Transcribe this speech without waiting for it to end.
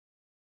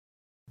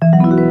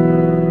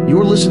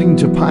You're listening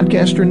to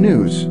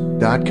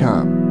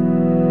podcasternews.com.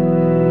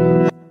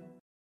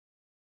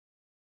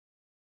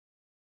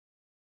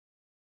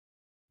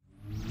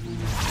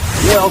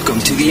 Welcome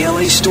to the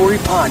LA Story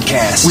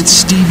Podcast with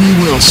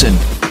Stevie Wilson.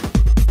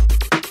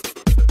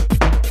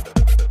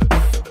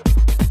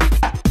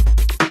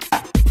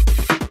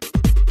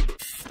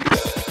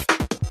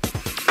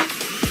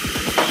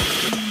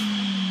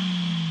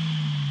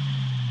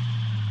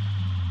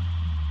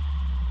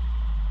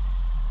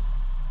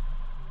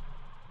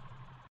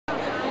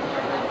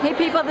 Hey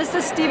people, this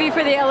is Stevie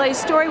for the LA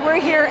Story. We're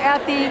here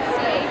at the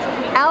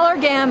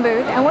Allergan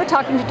booth and we're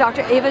talking to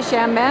Dr. Ava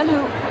Shamban,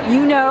 who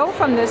you know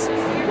from this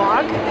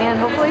blog and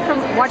hopefully from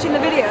watching the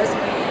videos.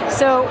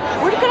 So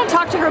we're going to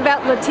talk to her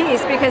about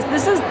Latisse because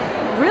this is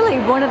really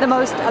one of the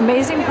most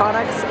amazing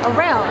products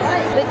around.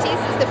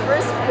 Latisse is the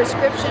first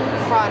prescription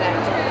product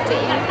to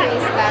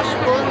increase lash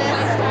fullness,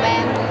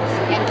 length,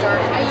 and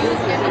darkness.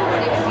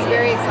 It's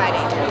very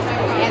exciting.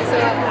 And so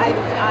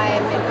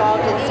I'm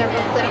involved in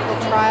several clinical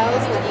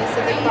trials with use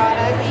of the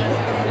product.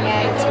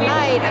 And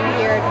tonight I'm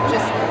here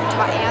just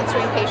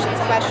answering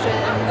patients'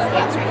 questions,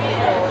 answering any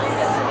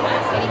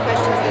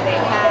questions that they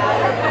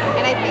have.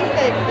 And I think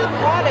that the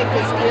product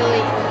is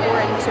really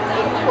important to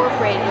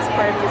incorporate as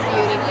part of your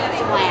beauty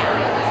plan.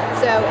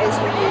 So as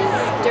you use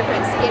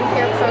different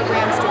skincare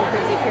programs to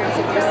improve the appearance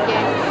of your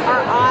skin,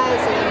 our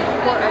eyes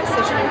are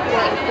such an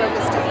important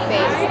focus to the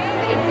face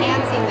that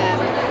enhancing them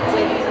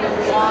with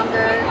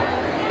longer,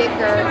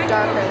 thicker,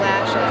 darker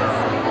lashes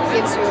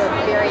gives you a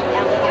very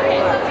elegant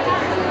look.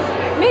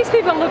 Makes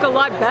people look a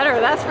lot better,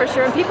 that's for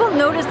sure. And people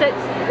notice that,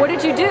 what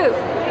did you do?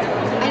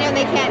 I know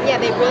they can't,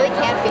 they really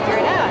can't figure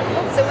it out.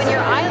 So when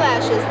your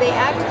eyelashes, they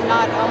act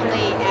not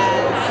only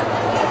as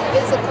a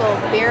physical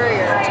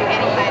barrier to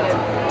any kind of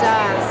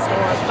dust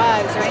or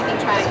bugs or anything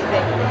trying to,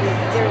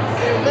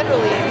 they're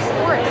literally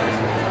important.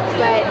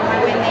 But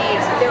when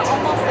they're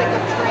almost like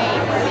a frame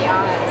for the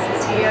eyes.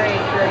 It's very,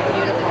 very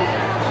beautiful.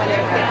 When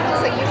they're fit. It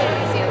looks like you can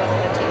see a little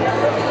bit too.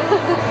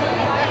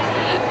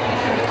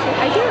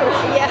 I do.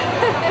 Yeah.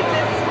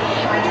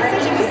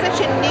 It's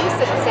such a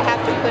nuisance to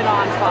have to put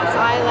on false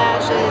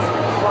eyelashes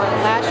or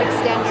lash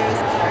extenders.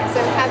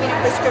 So having a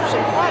prescription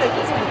product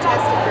that's been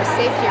tested for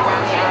safety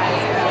around the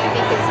eyes, I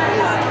think is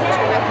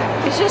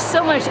terrific. It's just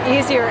so much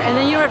easier, and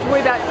then you don't have to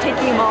worry about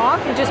taking them off.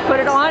 You just put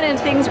it on and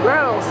things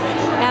grow.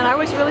 And I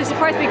was really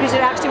surprised because it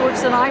actually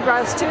works on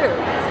eyebrows too.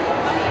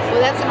 Well,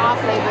 that's an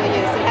off-label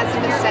use. It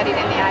hasn't been studied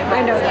in the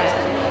eyebrows I know that.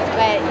 yet.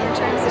 But in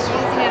terms of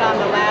using it on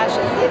the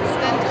lashes, it's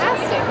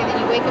fantastic. And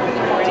then you wake up in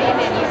the morning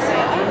and you say,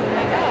 oh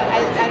my God,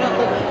 I don't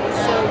look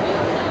so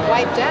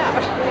wiped out.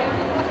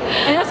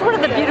 And that's one of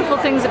the beautiful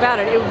things about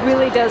it. It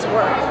really does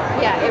work.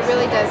 Yeah, it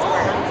really does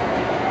work,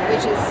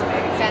 which is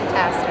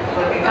fantastic.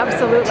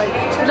 Absolutely.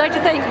 We'd like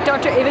to thank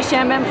Dr. Ava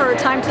Shamban for her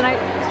time tonight.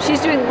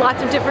 She's doing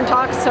lots of different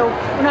talks, so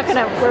we're not going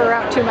to wear her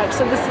out too much.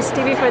 So this is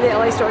Stevie for the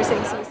LA Story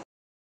saying so.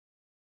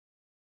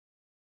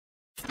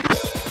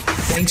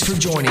 Thanks for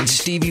joining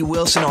Stevie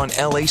Wilson on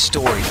LA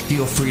Story.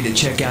 Feel free to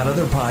check out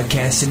other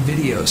podcasts and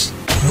videos.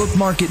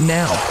 Bookmark it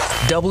now.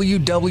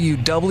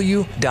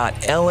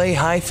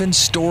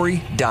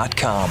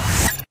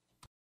 www.la-story.com.